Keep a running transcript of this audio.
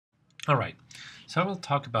All right, so I will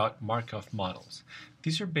talk about Markov models.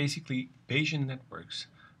 These are basically Bayesian networks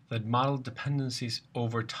that model dependencies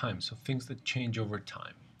over time, so things that change over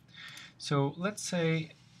time. So let's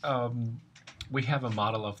say we have a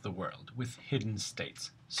model of the world with hidden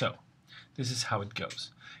states. So this is how it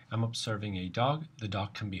goes. I'm observing a dog. The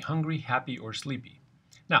dog can be hungry, happy, or sleepy.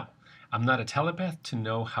 Now, I'm not a telepath to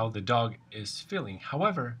know how the dog is feeling.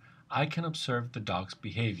 However, I can observe the dog's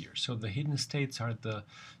behavior. So the hidden states are the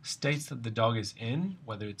states that the dog is in,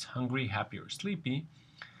 whether it's hungry, happy, or sleepy.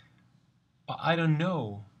 But I don't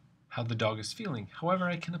know how the dog is feeling. However,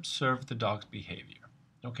 I can observe the dog's behavior.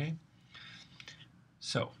 Okay?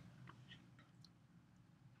 So,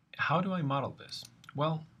 how do I model this?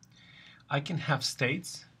 Well, I can have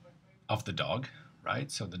states of the dog, right?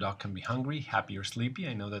 So the dog can be hungry, happy, or sleepy.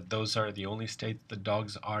 I know that those are the only states the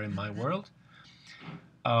dogs are in my world.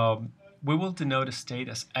 We will denote a state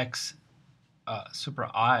as x super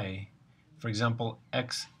I. For example,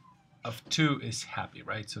 x of 2 is happy,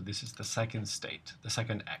 right? So this is the second state, the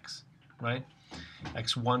second x, right?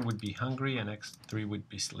 x1 would be hungry and x3 would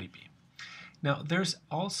be sleepy. Now, there's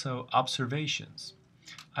also observations.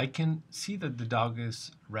 I can see that the dog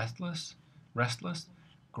is restless,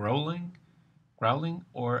 growling,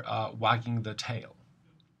 or wagging the tail.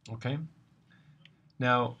 Okay?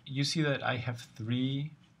 Now, you see that I have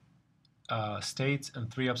three states and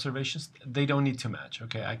three observations. They don't need to match.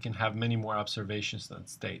 Okay? I can have many more observations than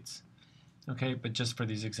states. Okay? But just for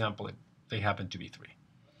this example, they happen to be three.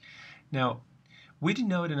 Now, we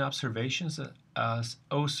denote an observations as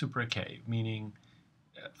O super K, meaning,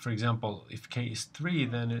 for example, if K is 3,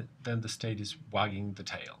 then the state is wagging the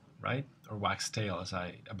tail, right? Or wags tail, as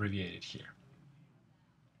I abbreviated here.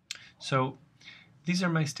 So these are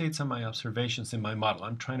my states and my observations in my model.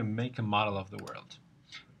 I'm trying to make a model of the world.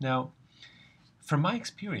 Now, from my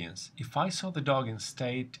experience, if I saw the dog in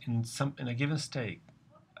a given state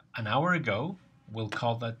an hour ago, we'll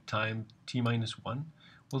call that time t minus 1.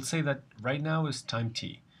 We'll say that right now is time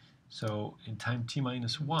t. So in time t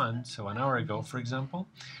minus 1, so an hour ago, for example,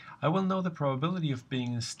 I will know the probability of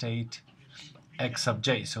being in state x sub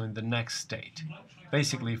j, so in the next state.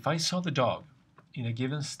 Basically, if I saw the dog in a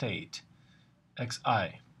given state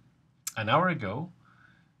xi an hour ago,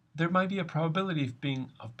 there might be a probability of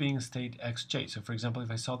being in state xj. So for example,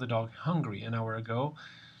 if I saw the dog hungry an hour ago,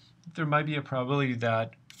 there might be a probability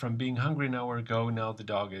that from being hungry an hour ago, now the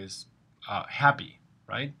dog is happy,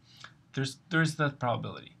 right? There's that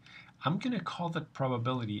probability. I'm going to call that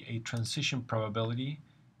probability a transition probability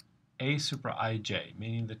a super ij,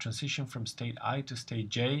 meaning the transition from state I to state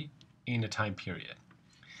j in a time period.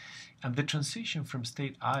 And the transition from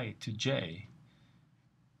state I to j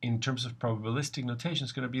in terms of probabilistic notation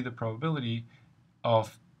is going to be the probability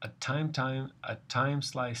of a time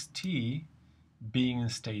slice t being in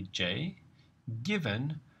state j,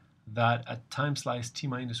 given that at time slice t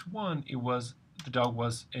minus 1, the dog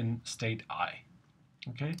was in state I.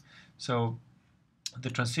 Okay, so the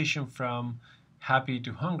transition from happy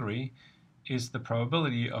to hungry is the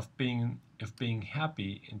probability of being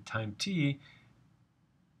happy in time t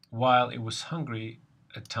while it was hungry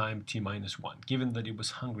at time t minus 1, given that it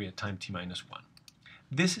was hungry at time t minus 1.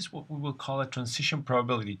 This is what we will call a transition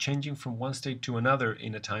probability, changing from one state to another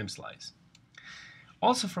in a time slice.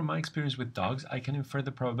 Also, from my experience with dogs, I can infer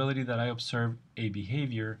the probability that I observe a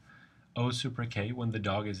behavior O super K when the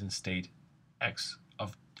dog is in state X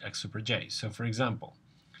of X super J. So for example,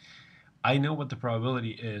 I know what the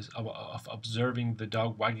probability is of observing the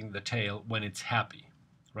dog wagging the tail when it's happy,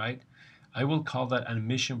 right? I will call that an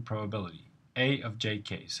emission probability, A of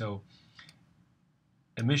JK. So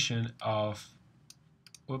emission of,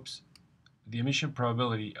 the emission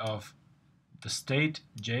probability of the state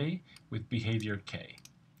J with behavior K.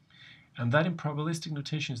 And that in probabilistic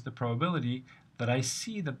notation is the probability that I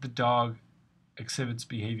see that the dog exhibits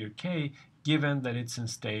behavior K given that it's in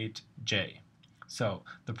state J. So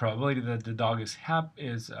the probability that the dog is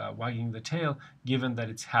wagging the tail given that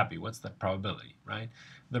it's happy. What's that probability, right?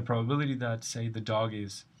 The probability that, say, the dog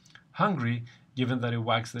is hungry given that it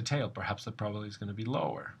wags the tail. Perhaps the probability is going to be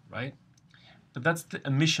lower, right? But that's the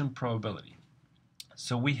emission probability.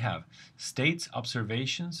 So we have states,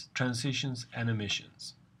 observations, transitions, and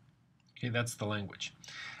emissions. Okay, that's the language.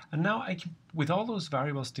 And now I can, with all those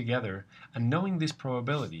variables together and knowing these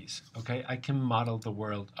probabilities, okay, I can model the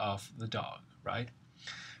world of the dog, right?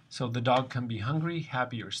 So the dog can be hungry,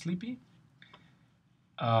 happy, or sleepy.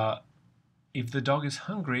 If the dog is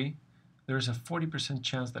hungry, there's a 40%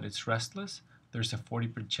 chance that it's restless. There's a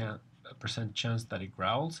 40% chance that it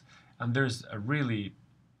growls, and there's a really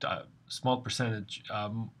small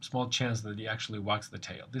chance that he actually wags the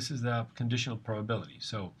tail. This is the conditional probability.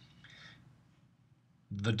 So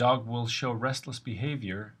the dog will show restless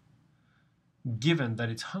behavior given that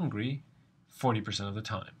it's hungry 40% of the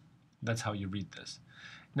time. That's how you read this.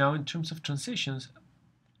 Now, in terms of transitions,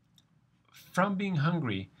 from being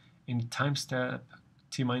hungry in time step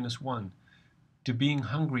t-1 to being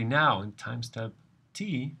hungry now in time step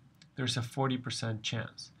t, there's a 40%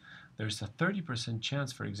 chance. There's a 30%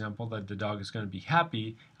 chance, for example, that the dog is going to be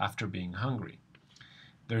happy after being hungry.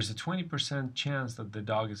 There's a 20% chance that the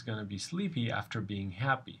dog is going to be sleepy after being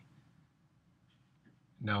happy.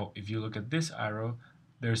 Now, if you look at this arrow,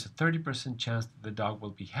 there's a 30% chance that the dog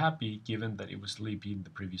will be happy given that it was sleepy in the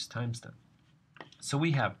previous time step. So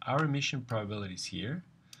we have our emission probabilities here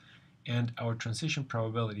and our transition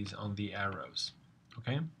probabilities on the arrows.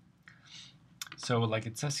 Okay? So like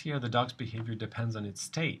it says here, the dog's behavior depends on its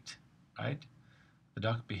state, right? The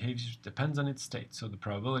dog behavior depends on its state. So the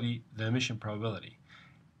probability, the emission probability.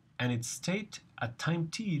 And its state at time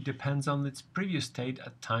t depends on its previous state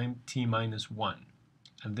at time t-1.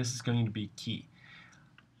 And this is going to be key.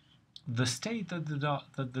 The state that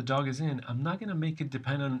the dog is in, I'm not going to make it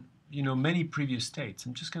depend on many previous states.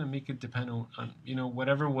 I'm just going to make it depend on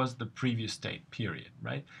whatever was the previous state, period,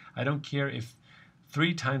 right? I don't care if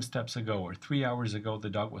 3 time steps ago or 3 hours ago the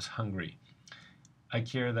dog was hungry. I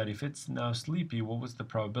care that if it's now sleepy, what was the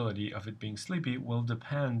probability of it being sleepy will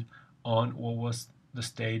depend on what was the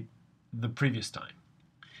state the previous time.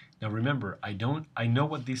 Now remember, I know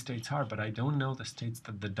what these states are, but I don't know the states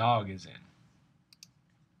that the dog is in.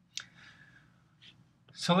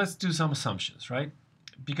 So let's do some assumptions, right?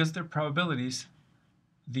 Because they're probabilities,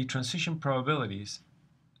 the transition probabilities,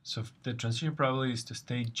 so the transition probabilities to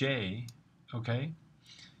state J, okay,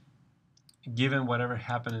 given whatever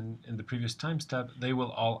happened in the previous time step, they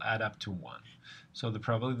will all add up to 1. So the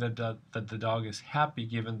probability that the dog is happy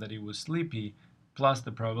given that it was sleepy, plus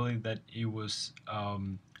the probability that it was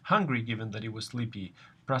hungry given that it was sleepy,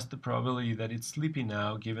 plus the probability that it's sleepy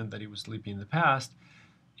now given that it was sleepy in the past,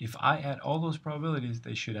 if I add all those probabilities,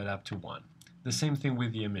 they should add up to 1. The same thing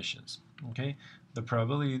with the emissions, okay? The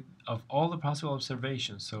probability of all the possible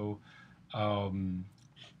observations, so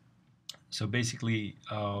basically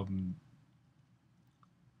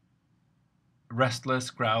restless,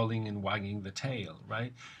 growling, and wagging the tail,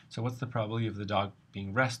 right? So what's the probability of the dog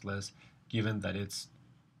being restless given that it's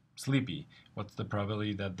sleepy? What's the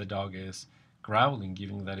probability that the dog is growling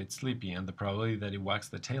given that it's sleepy? And the probability that it wags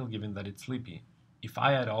the tail given that it's sleepy? If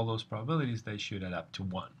I add all those probabilities, they should add up to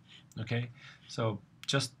 1. Okay? So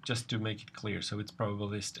just to make it clear, so it's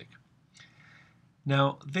probabilistic.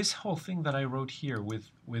 Now, this whole thing that I wrote here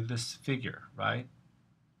with this figure, right?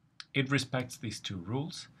 It respects these 2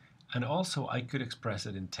 rules, and also I could express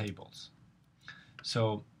it in tables.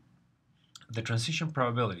 So the transition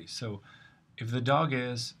probability. So if the dog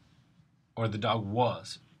is, or the dog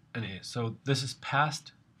was, and is, so this is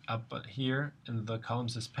past, up here in the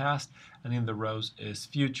columns is past, and in the rows is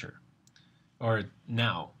future, or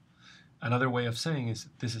now. Another way of saying is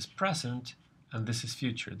this is present, and this is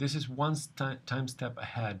future. This is one time step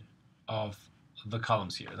ahead of the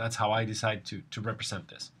columns here. That's how I decide to represent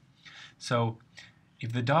this. So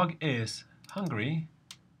if the dog is hungry,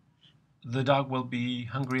 the dog will be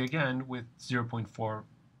hungry again with 0.4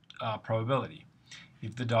 probability.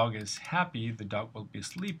 If the dog is happy, the dog will be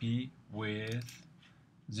sleepy with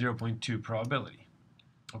 0.2 probability.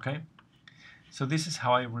 Okay? So this is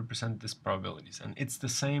how I represent these probabilities, and it's the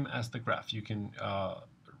same as the graph. You can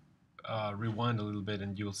rewind a little bit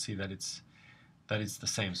and you'll see that it's the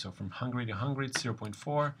same. So from hungry to hungry it's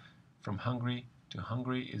 0.4, from hungry to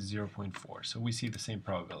hungry is 0.4. So we see the same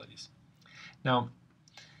probabilities. Now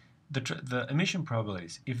the emission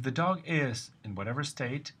probabilities, if the dog is in whatever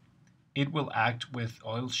state, it will act with,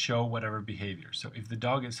 or it'll show whatever behavior. So if the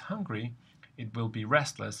dog is hungry, it will be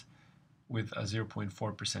restless with a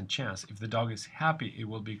 0.4% chance. If the dog is happy, it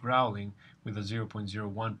will be growling with a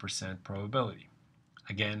 0.01% probability.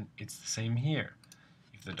 Again, it's the same here.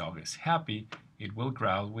 If the dog is happy, it will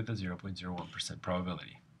growl with a 0.01%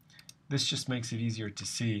 probability. This just makes it easier to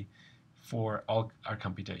see for all our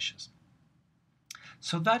computations.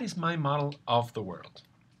 So that is my model of the world.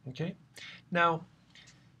 Okay? Now,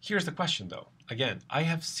 here's the question though. Again, I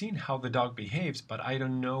have seen how the dog behaves, but I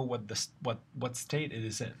don't know what state it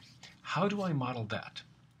is in. How do I model that?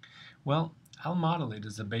 Well, I'll model it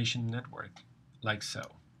as a Bayesian network, like so.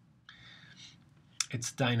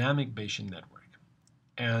 It's dynamic Bayesian network.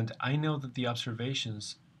 And I know that the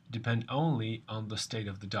observations depend only on the state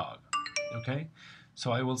of the dog. Okay?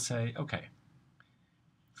 So I will say, okay,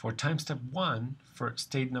 for time step 1, for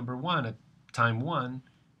state number 1 at time 1,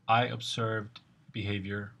 I observed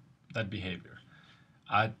that behavior.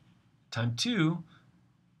 At time 2,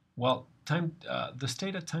 well, the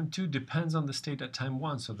state at time 2 depends on the state at time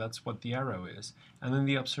 1, so that's what the arrow is. And then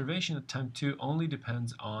the observation at time 2 only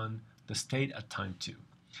depends on the state at time 2.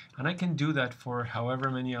 And I can do that for however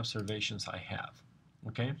many observations I have.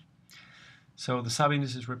 Okay? So the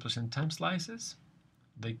sub-indices represent time slices.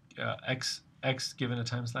 The x given a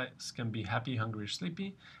time slice can be happy, hungry, or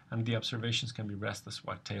sleepy, and the observations can be restless,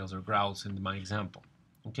 wag tails, or growls in my example.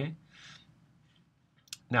 Okay?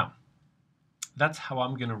 Now, that's how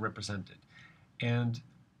I'm going to represent it. And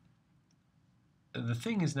the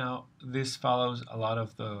thing is now, this follows a lot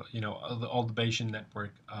of the, all the Bayesian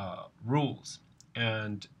network rules,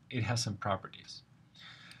 and it has some properties.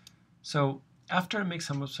 So after I make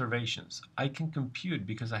some observations, I can compute,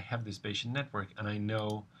 because I have this Bayesian network and I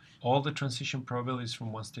know all the transition probabilities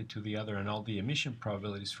from one state to the other and all the emission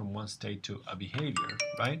probabilities from one state to a behavior,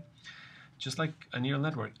 right? Just like a neural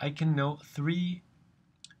network, I can know 3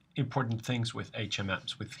 important things with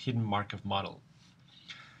HMMs, with hidden Markov model.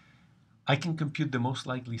 I can compute the most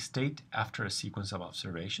likely state after a sequence of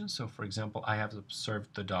observations. So for example, I have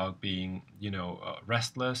observed the dog being,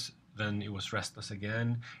 restless, then it was restless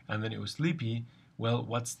again, and then it was sleepy. Well,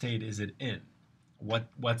 what state is it in?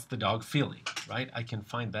 What's the dog feeling, right? I can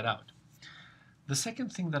find that out. The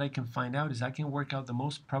second thing that I can find out is I can work out the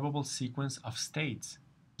most probable sequence of states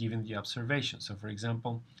given the observation. So for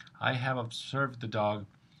example, I have observed the dog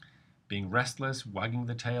being restless, wagging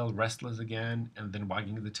the tail, restless again, and then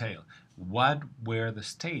wagging the tail. What were the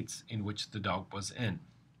states in which the dog was in?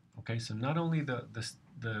 Okay, so not only the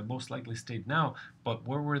most likely state now, but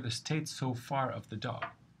where were the states so far of the dog?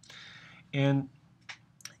 And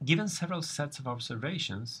given several sets of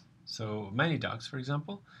observations, so many dogs, for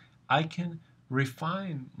example, I can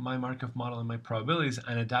refine my Markov model and my probabilities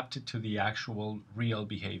and adapt it to the actual real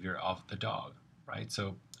behavior of the dog, right?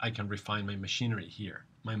 So I can refine my machinery here,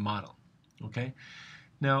 my model. Okay,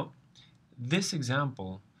 now this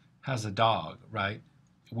example has a dog, right,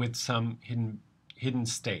 with some hidden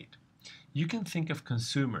state. You can think of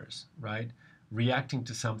consumers, right, reacting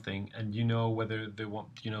to something, and whether they want,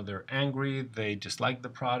 they're angry, they dislike the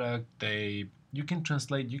product, you can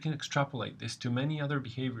extrapolate this to many other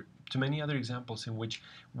examples in which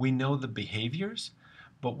we know the behaviors,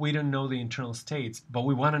 but we don't know the internal states, but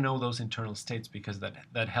we want to know those internal states because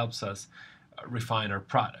that helps us refine our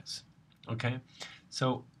products. Okay,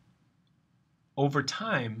 so over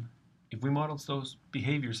time, if we model those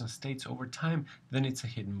behaviors and states over time, then it's a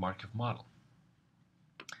hidden Markov model.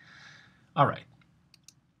 All right.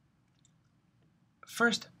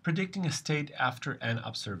 First, predicting a state after an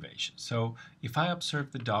observation. So if I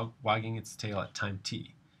observe the dog wagging its tail at time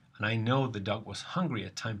t, and I know the dog was hungry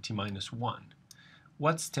at time t minus 1,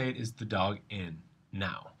 what state is the dog in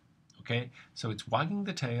now? Okay, so it's wagging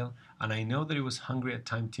the tail, and I know that it was hungry at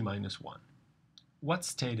time t minus 1. What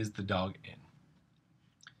state is the dog in?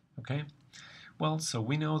 Okay, well, so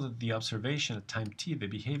we know that the observation at time t, the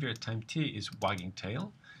behavior at time t, is wagging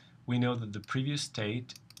tail. We know that the previous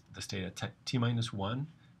state, the state at t minus 1,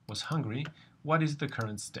 was hungry. What is the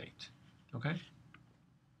current state? Okay,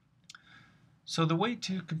 so the way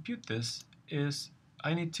to compute this is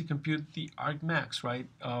I need to compute the argmax, right?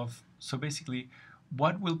 So basically,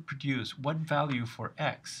 what value for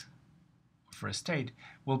x, for a state,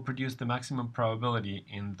 will produce the maximum probability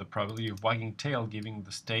in the probability of wagging tail giving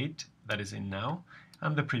the state that is in now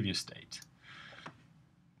and the previous state.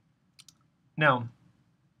 Now,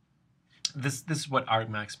 this is what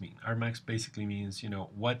argmax means. Argmax basically means,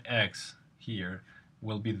 what x here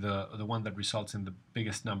will be the one that results in the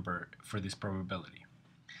biggest number for this probability.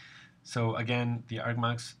 So again, the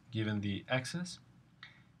argmax given the x's.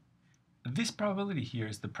 This probability here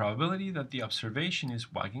is the probability that the observation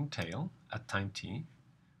is wagging tail at time t,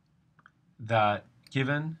 that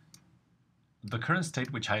given the current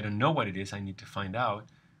state, which I don't know what it is, I need to find out,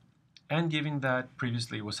 and given that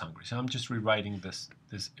previously it was hungry. So I'm just rewriting this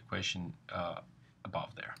equation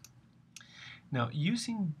above there. Now,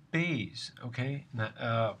 using Bayes, okay,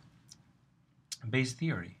 Bayes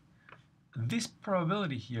theory, this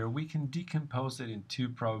probability here, we can decompose it in 2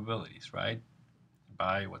 probabilities, right?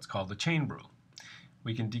 By what's called the chain rule.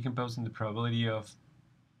 We can decompose in the probability of,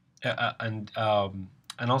 and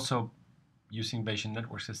also using Bayesian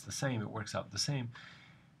networks, it's the same, it works out the same.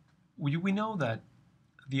 We know that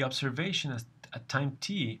the observation at time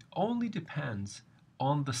t only depends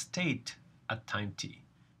on the state at time t.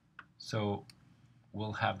 So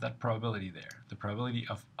we'll have that probability there. The probability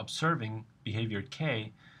of observing behavior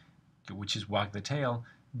k, which is wag the tail,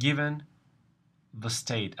 given the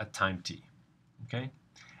state at time t. Okay?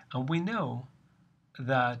 And we know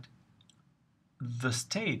that the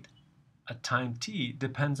state at time t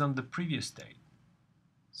depends on the previous state.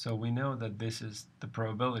 So we know that this is the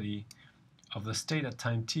probability of the state at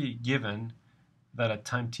time t given that at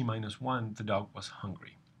time t minus 1 the dog was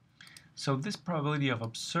hungry. So this probability of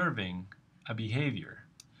observing a behavior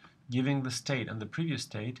giving the state and the previous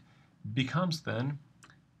state becomes then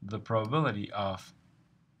the probability of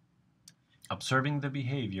observing the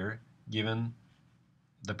behavior given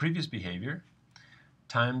the previous behavior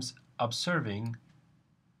times observing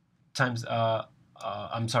times the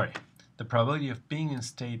probability of being in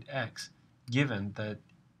state x given that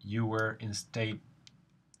you were in state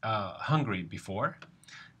hungry before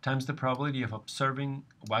times the probability of observing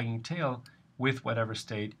wagging tail with whatever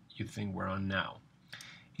state you think we're on now.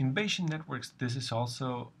 In Bayesian networks, this is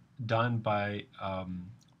also done by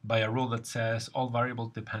a rule that says all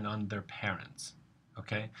variables depend on their parents.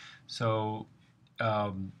 Okay, so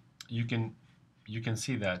you can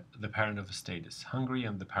see that the parent of a state is hungry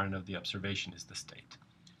and the parent of the observation is the state.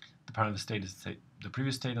 The parent of the state is the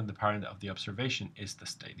previous state, and the parent of the observation is the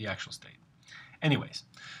state, the actual state. Anyways,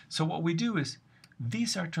 so what we do is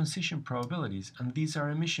these are transition probabilities and these are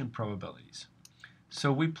emission probabilities.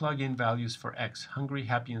 So we plug in values for x, hungry,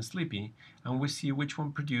 happy, and sleepy, and we see which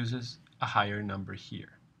one produces a higher number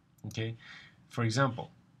here. Okay, for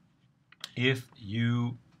example, if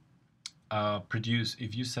you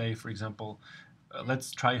if you say, for example,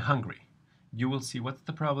 let's try hungry, you will see what's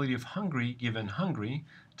the probability of hungry given hungry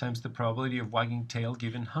times the probability of wagging tail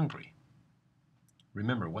given hungry.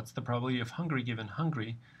 Remember, what's the probability of hungry given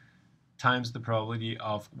hungry times the probability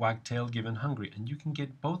of wag tail given hungry, and you can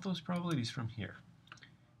get both those probabilities from here.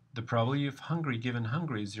 The probability of hungry given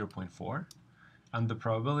hungry is 0.4, and the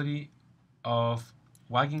probability of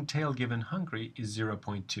wagging tail given hungry is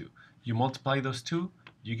 0.2. You multiply those two,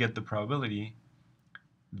 you get the probability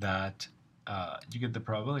that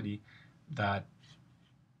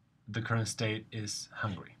the current state is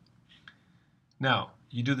hungry. Now,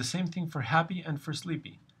 you do the same thing for happy and for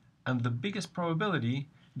sleepy, and the biggest probability,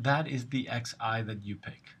 that is the xi that you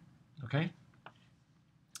pick. Okay?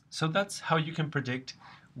 So that's how you can predict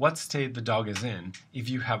what state the dog is in if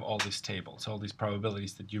you have all these tables, all these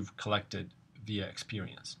probabilities that you've collected via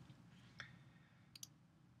experience.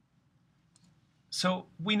 So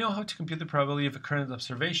we know how to compute the probability of a current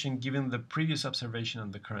observation given the previous observation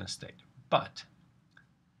and the current state. But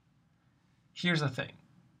here's the thing.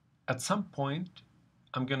 At some point,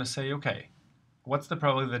 I'm going to say, okay, what's the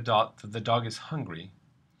probability that the dog is hungry?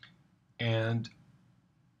 And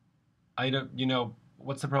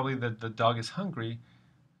what's the probability that the dog is hungry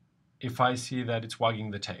if I see that it's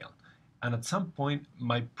wagging the tail? And at some point,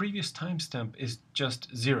 my previous timestamp is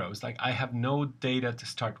just 0. It's like I have no data to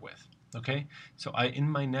start with. Okay, so in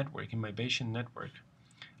my network, in my Bayesian network,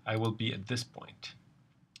 I will be at this point.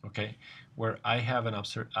 Okay, where I have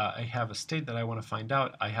a state that I want to find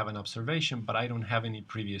out. I have an observation, but I don't have any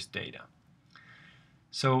previous data.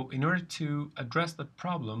 So in order to address that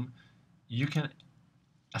problem, you can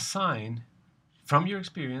assign from your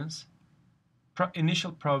experience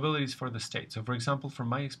initial probabilities for the state. So for example, from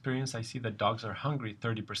my experience, I see that dogs are hungry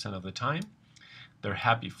 30% of the time, they're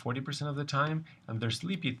happy 40% of the time, and they're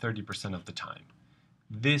sleepy 30% of the time.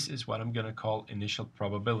 This is what I'm going to call initial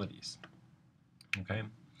probabilities. Okay.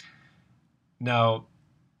 Now,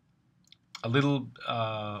 a little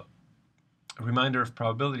reminder of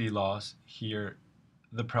probability laws here.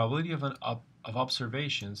 The probability of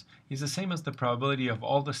observations is the same as the probability of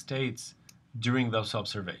all the states during those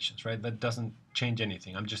observations, right? That doesn't change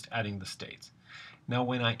anything. I'm just adding the states. Now,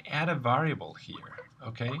 when I add a variable here,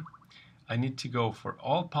 okay, I need to go for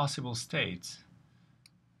all possible states,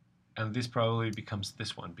 and this probability becomes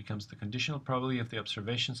this one, becomes the conditional probability of the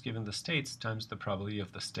observations given the states times the probability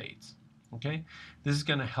of the states. Okay, this is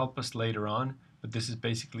going to help us later on, but this is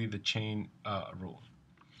basically the chain rule.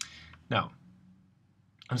 Now,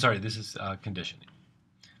 I'm sorry, this is conditioning,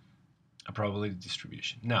 a probability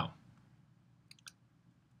distribution. Now,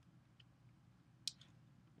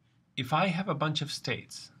 if I have a bunch of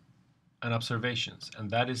states and observations, and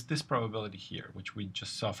that is this probability here, which we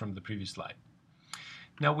just saw from the previous slide.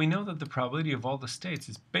 Now we know that the probability of all the states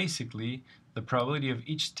is basically the probability of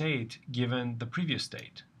each state given the previous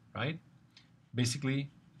state, right? Basically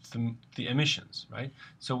the emissions, right?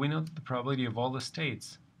 So we know that the probability of all the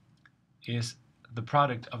states is the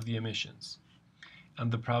product of the emissions.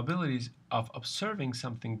 And the probabilities of observing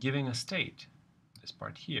something giving a state, this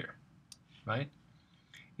part here, right,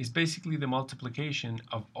 is basically the multiplication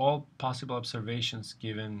of all possible observations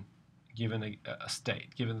given a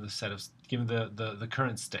state, given the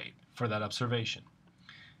current state for that observation,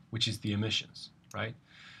 which is the emissions, right?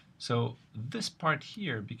 So this part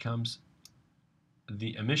here becomes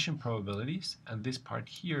the emission probabilities, and this part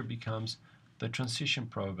here becomes the transition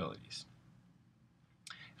probabilities.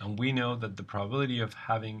 And we know that the probability of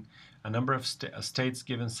having a number of states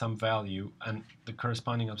given some value and the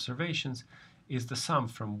corresponding observations is the sum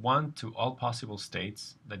from 1 to all possible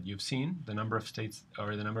states that you've seen, the number of states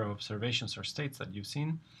or the number of observations or states that you've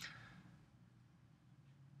seen,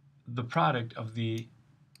 the product of the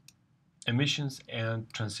emissions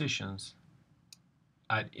and transitions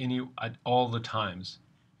at all the times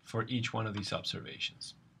for each one of these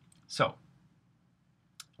observations. So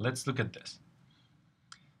let's look at this.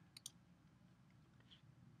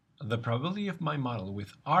 The probability of my model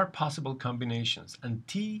with R possible combinations and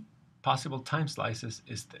T possible time slices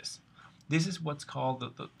is this. This is what's called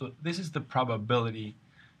this is the probability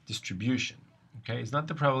distribution. Okay, it's not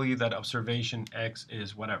the probability that observation X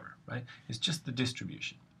is whatever, right? It's just the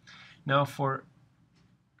distribution. Now for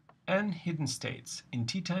n hidden states in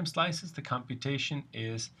T time slices, the computation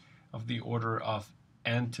is of the order of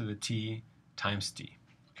n to the T times T.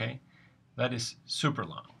 Okay, that is super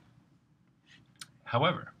long.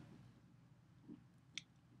 However,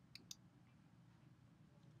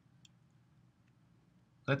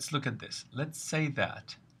 let's look at this. Let's say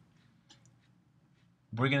that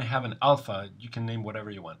we're going to have an alpha, you can name whatever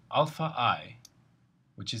you want, alpha I,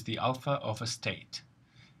 which is the alpha of a state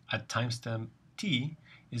at timestamp t,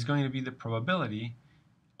 is going to be the probability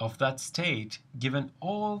of that state given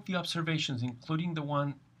all the observations, including the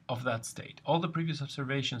one of that state, all the previous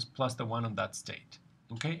observations plus the one on that state.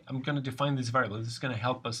 Okay, I'm going to define this variable. This is going to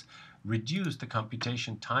help us reduce the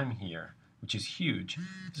computation time here, which is huge.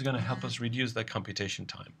 This is going to help us reduce that computation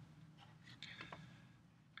time.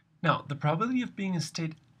 Now, the probability of being in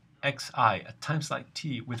state xi at times like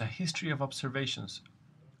t with a history of observations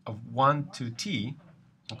of 1 to t,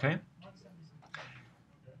 okay?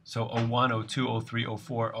 So 01, 02, 03,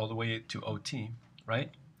 04, all the way to OT,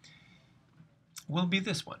 right? Will be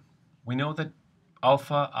this one. We know that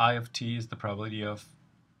alpha I of t is the probability of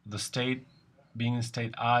the state being in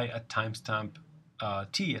state I at timestamp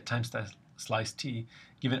t, at time slice t,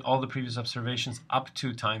 given all the previous observations up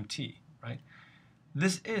to time t, right?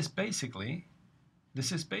 This is basically,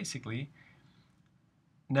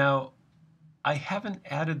 now I haven't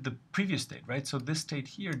added the previous state, right? So this state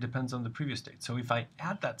here depends on the previous state. So if I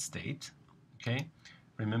add that state, okay,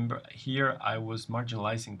 remember here I was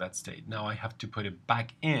marginalizing that state. Now I have to put it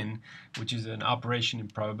back in, which is an operation in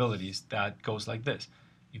probabilities that goes like this.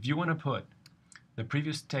 If you want to put the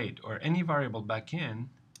previous state or any variable back in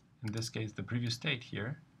this case the previous state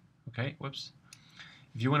here, okay, whoops.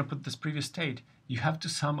 If you want to put this previous state, you have to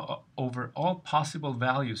sum over all possible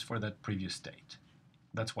values for that previous state.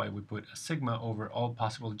 That's why we put a sigma over all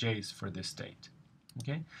possible j's for this state.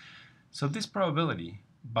 Okay, so this probability,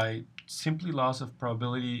 by simply laws of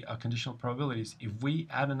probability, conditional probabilities, if we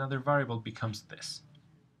add another variable, becomes this.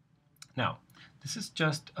 Now, this is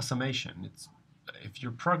just a summation. If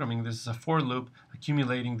you're programming, this is a for loop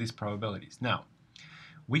accumulating these probabilities. Now,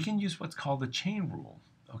 we can use what's called the chain rule,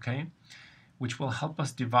 okay, which will help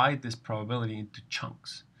us divide this probability into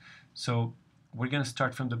chunks. So we're going to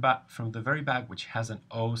start from the very back, which has an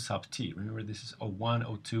O sub t. Remember, this is O1,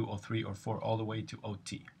 O2, O3, O4, all the way to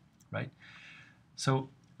OT, right?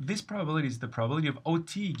 So this probability is the probability of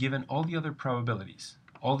OT given all the other probabilities,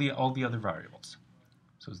 all the other variables.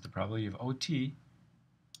 So it's the probability of OT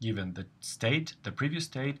given the state, the previous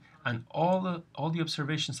state, and all the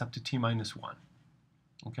observations up to t minus 1.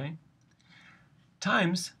 Okay?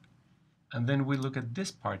 Times, and then we look at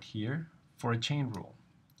this part here for a chain rule.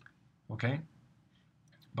 Okay?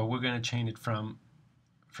 But we're going to chain it from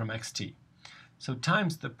xt. So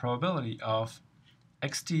times the probability of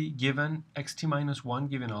xt given xt minus 1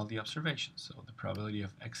 given all the observations. So the probability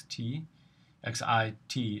of xit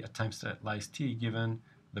at time slice t given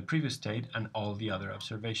the previous state and all the other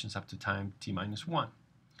observations up to time t minus 1.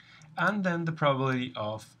 And then the probability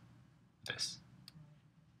of this.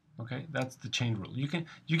 Okay, that's the chain rule.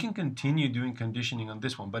 You can continue doing conditioning on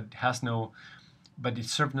this one, but it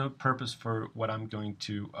serves no purpose for what I'm going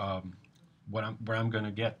to where I'm going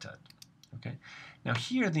to get at. Okay. Now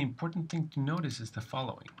here the important thing to notice is the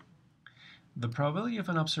following: the probability of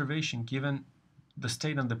an observation given the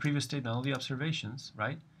state and the previous state and all the observations,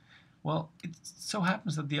 right? Well, it so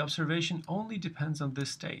happens that the observation only depends on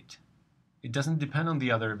this state. It doesn't depend on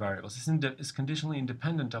the other variables. It's conditionally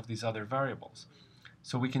independent of these other variables.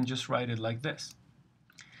 So we can just write it like this.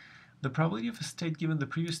 The probability of a state given the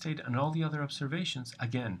previous state and all the other observations,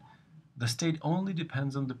 again, the state only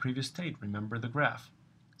depends on the previous state. Remember the graph.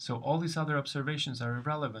 So all these other observations are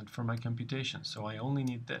irrelevant for my computation, so I only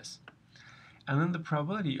need this. And then the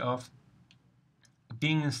probability of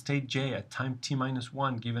being in state j at time t minus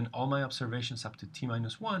 1, given all my observations up to t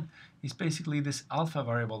minus 1, is basically this alpha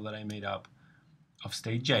variable that I made up of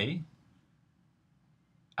state j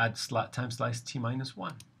at time slice t minus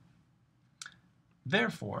 1.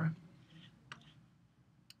 Therefore,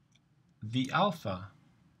 the alpha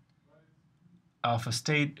of a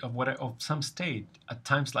state of some state at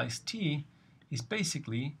time slice t is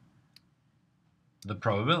basically the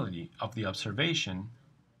probability of the observation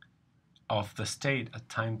of the state at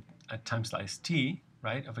time slice t,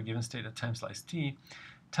 right, of a given state at time slice t,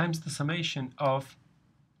 times the summation of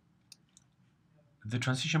the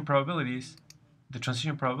transition probability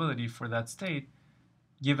for that state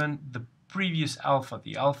given the previous alpha,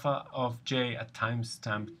 the alpha of j at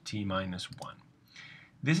timestamp t minus 1.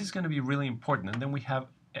 This is going to be really important, and then we have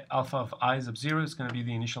alpha of I sub 0 is going to be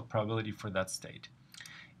the initial probability for that state.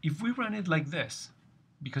 If we run it like this,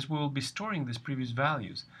 because we will be storing these previous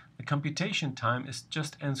values, the computation time is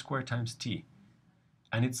just n squared times t,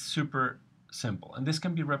 and it's super simple. And this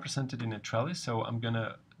can be represented in a trellis, so I'm going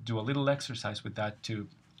to do a little exercise with that to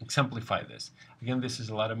exemplify this. Again, this is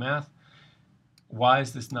a lot of math. Why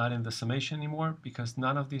is this not in the summation anymore? Because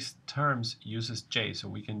none of these terms uses j, so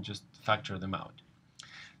we can just factor them out.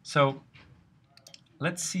 So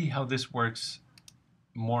let's see how this works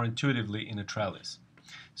more intuitively in a trellis.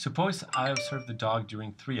 Suppose I observed the dog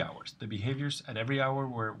during 3 hours. The behaviors at every hour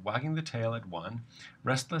were wagging the tail at 1,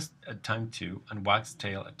 restless at time 2, and wags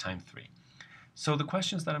tail at time 3. So the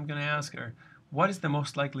questions that I'm going to ask are, what is the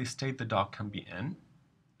most likely state the dog can be in?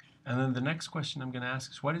 And then the next question I'm going to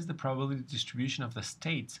ask is, what is the probability distribution of the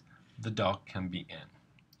states the dog can be in?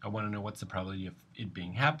 I want to know what's the probability of it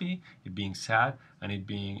being happy, it being sad, and it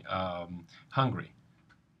being hungry.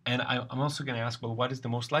 And I'm also going to ask, well, what is the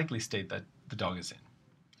most likely state that the dog is in?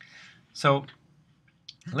 So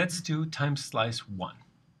let's do time slice 1.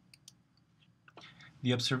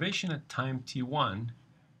 The observation at time t1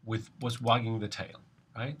 was wagging the tail,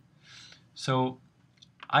 right? So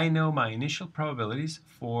I know my initial probabilities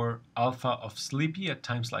for alpha of sleepy at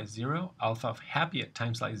time slice 0, alpha of happy at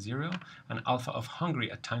time slice 0, and alpha of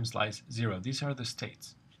hungry at time slice 0. These are the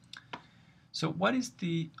states. So what is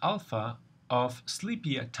the alpha of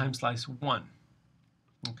sleepy at time slice 1?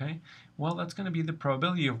 Okay, well, that's going to be the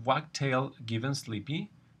probability of wagtail given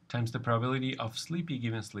sleepy times the probability of sleepy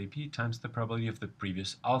given sleepy times the probability of the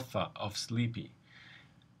previous alpha of sleepy.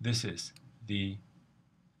 This is the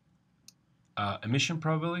emission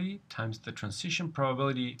probability times the transition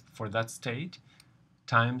probability for that state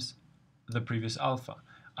times the previous alpha.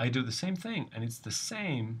 I do the same thing, and it's the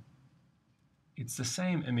same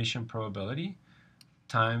emission probability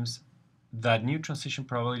times that new transition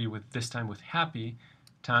probability with this time with happy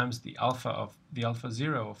times the alpha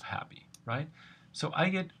 0 of happy, right? So I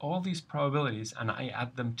get all these probabilities and I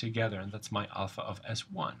add them together, and that's my alpha of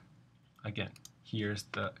S1. Again, here's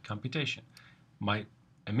the computation. My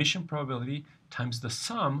emission probability times the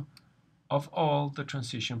sum of all the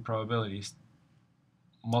transition probabilities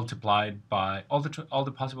multiplied by all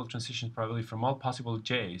the possible transition probability from all possible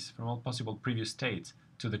j's, from all possible previous states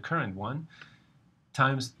to the current one,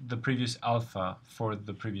 times the previous alpha for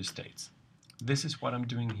the previous states. This is what I'm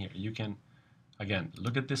doing here. You can, again,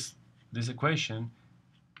 look at this equation,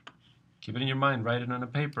 keep it in your mind, write it on a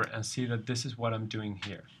paper, and see that this is what I'm doing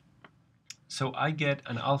here. So I get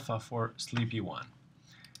an alpha for sleepy 1.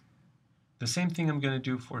 The same thing I'm going to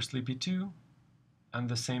do for sleepy 2, and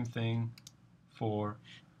the same thing for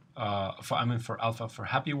alpha for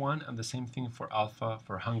happy 1, and the same thing for alpha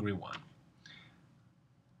for hungry 1.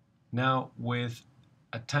 Now with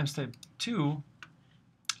at time step 2,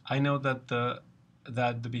 I know that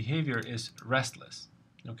the behavior is restless.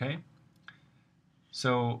 Okay,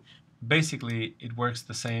 so basically it works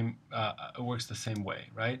the same way,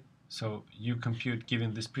 right? So you compute,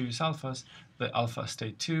 given these previous alphas, the alpha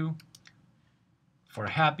state 2 for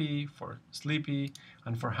happy, for sleepy,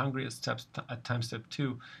 and for hungry at time step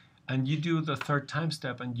 2, and you do the third time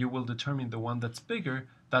step, and you will determine the one that's bigger.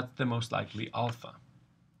 That's the most likely alpha.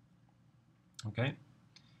 Okay.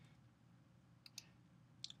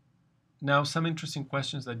 Now, some interesting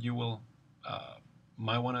questions that you will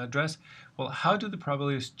might want to address. Well, how do the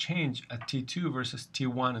probabilities change at T2 versus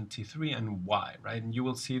T1 and T3, and why, right? And you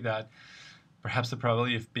will see that perhaps the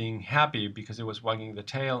probability of being happy because it was wagging the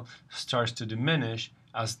tail starts to diminish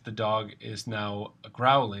as the dog is now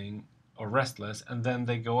growling or restless, and then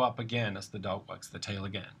they go up again as the dog wags the tail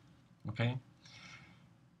again. Okay?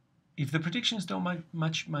 If the predictions don't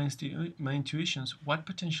match my intuitions, what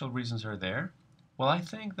potential reasons are there? Well, I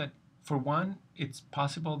think that for one, it's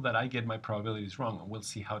possible that I get my probabilities wrong, and we'll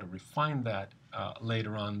see how to refine that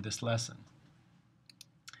later on in this lesson.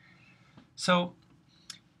 So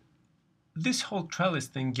this whole trellis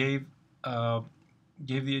thing gave the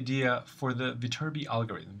idea for the Viterbi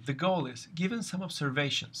algorithm. The goal is, given some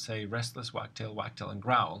observations, say restless wagtail, and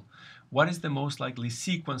growl, what is the most likely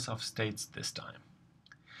sequence of states this time?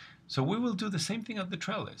 So we will do the same thing at the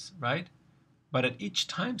trellis, right? But at each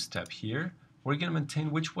time step here, we're going to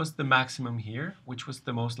maintain which was the maximum here, which was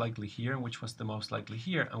the most likely here, and which was the most likely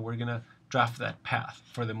here, and we're going to draft that path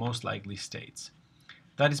for the most likely states.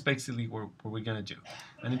 That is basically what we're going to do.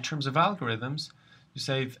 And in terms of algorithms, you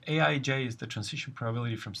say if aij is the transition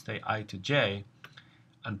probability from state I to j,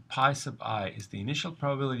 and pi sub I is the initial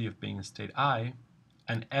probability of being in state I,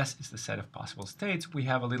 and S is the set of possible states, we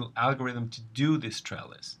have a little algorithm to do this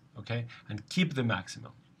trellis, okay, and keep the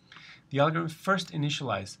maximum. The algorithm first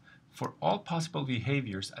initializes for all possible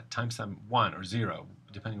behaviors at timestamp 1 or 0,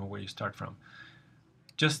 depending on where you start from.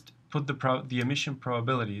 Just put the emission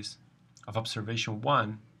probabilities of observation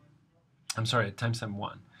 1, I'm sorry, at timestamp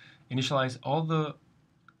 1. Initialize all the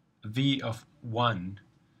V of 1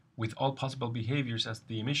 with all possible behaviors as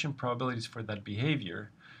the emission probabilities for that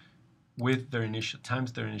behavior with their initial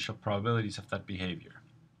times their initial probabilities of that behavior.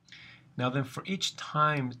 Now then, for each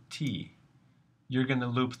time t, you're going to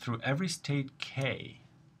loop through every state k,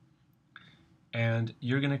 and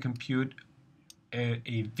you're going to compute a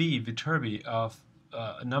Viterbi of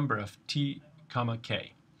a number of t comma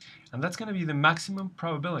k. And that's going to be the maximum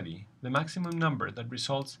probability, the maximum number that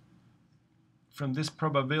results from this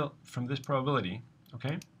probability,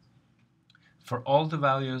 okay, for all the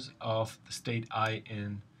values of the state I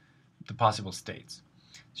in the possible states.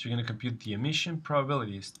 So you're going to compute the emission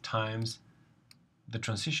probabilities times the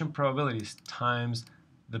transition probabilities times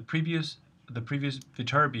the previous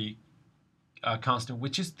Viterbi constant,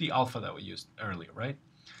 which is the alpha that we used earlier, right?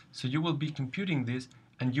 So you will be computing this,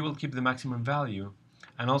 and you will keep the maximum value.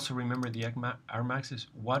 And also remember, the Armax is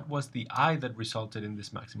what was the I that resulted in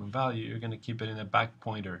this maximum value. You're going to keep it in a back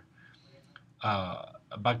pointer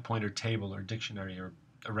table or dictionary or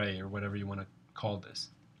array or whatever you want to call this.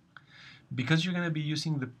 Because you're going to be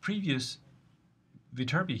using the previous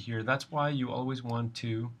Viterbi here, that's why you always want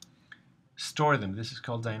to store them. This is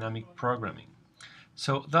called dynamic programming.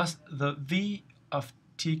 So thus, the V of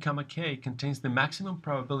t comma k contains the maximum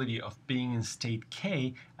probability of being in state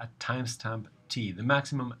k at timestamp t, the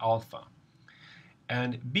maximum alpha.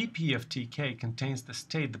 And BP of tk contains the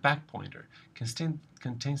state, the back pointer,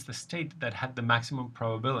 contains the state that had the maximum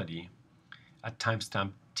probability at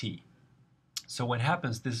timestamp t. So what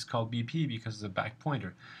happens, this is called BP because it's a back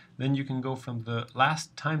pointer. Then you can go from the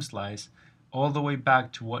last time slice all the way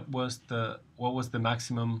back to what was the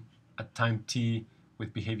maximum at time t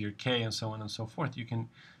with behavior k, and so on and so forth. You can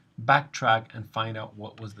backtrack and find out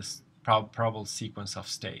what was the probable sequence of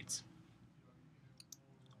states.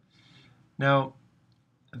 Now,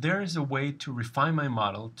 there is a way to refine my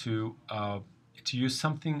model to use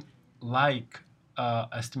something like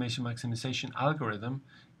estimation maximization algorithm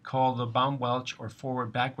called the Baum-Welch or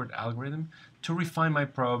forward-backward algorithm to refine my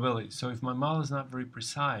probability. So if my model is not very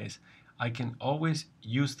precise, I can always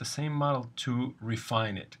use the same model to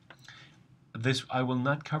refine it. I will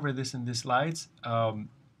not cover this in these slides,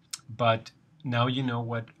 but now you know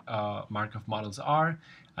what Markov models are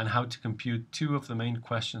and how to compute two of the main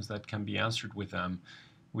questions that can be answered with them,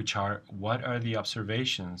 which are what are the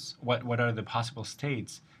observations, what are the possible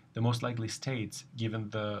states, the most likely states given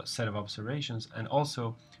the set of observations, and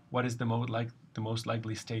also what is the most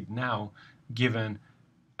likely state now given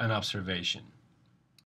an observation.